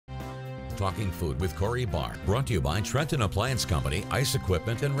Talking Food with Cory Bahr, brought to you by Trenton Appliance Company, Ice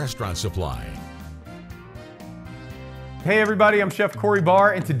Equipment and Restaurant Supply. Hey everybody, I'm Chef Cory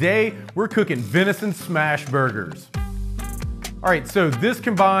Bahr, and today we're cooking venison smash burgers. All right, so this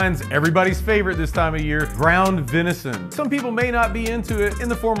combines everybody's favorite this time of year, ground venison. Some people may not be into it in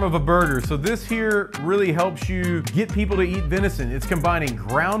the form of a burger, so this here really helps you get people to eat venison. It's combining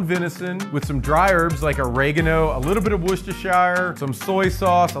ground venison with some dry herbs like oregano, a little bit of Worcestershire, some soy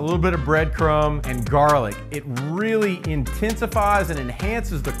sauce, a little bit of breadcrumb, and garlic. It really intensifies and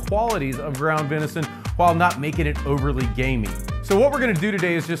enhances the qualities of ground venison while not making it overly gamey. So what we're gonna do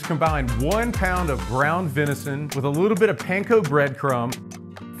today is just combine 1 pound of ground venison with a little bit of panko breadcrumb,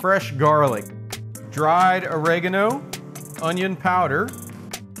 fresh garlic, dried oregano, onion powder,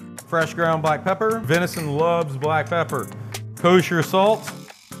 fresh ground black pepper, venison loves black pepper, kosher salt,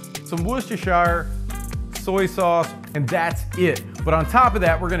 some Worcestershire, soy sauce, and that's it. But on top of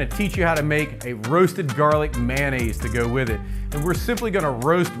that, we're gonna teach you how to make a roasted garlic mayonnaise to go with it. And we're simply gonna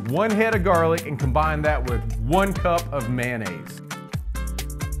roast 1 head of garlic and combine that with 1 cup of mayonnaise.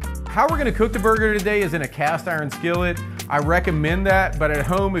 How we're gonna cook the burger today is in a cast iron skillet. I recommend that, but at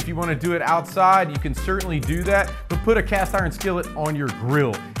home, if you wanna do it outside, you can certainly do that, but put a cast iron skillet on your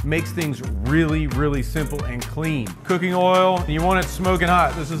grill. It makes things really, really simple and clean. Cooking oil, and you want it smoking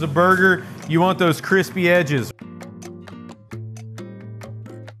hot. This is a burger, you want those crispy edges.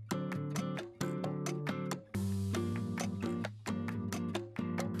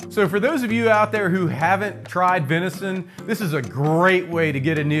 So for those of you out there who haven't tried venison, this is a great way to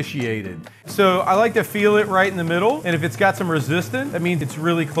get initiated. So I like to feel it right in the middle, and if it's got some resistance, that means it's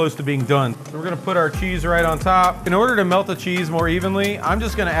really close to being done. So we're gonna put our cheese right on top. In order to melt the cheese more evenly, I'm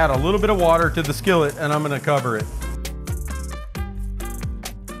just gonna add a little bit of water to the skillet and I'm gonna cover it.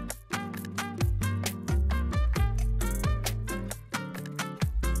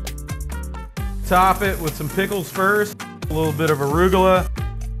 Top it with some pickles first, a little bit of arugula.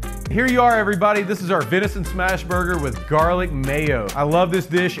 Here you are, everybody. This is our venison smash burger with garlic mayo. I love this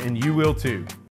dish and you will too.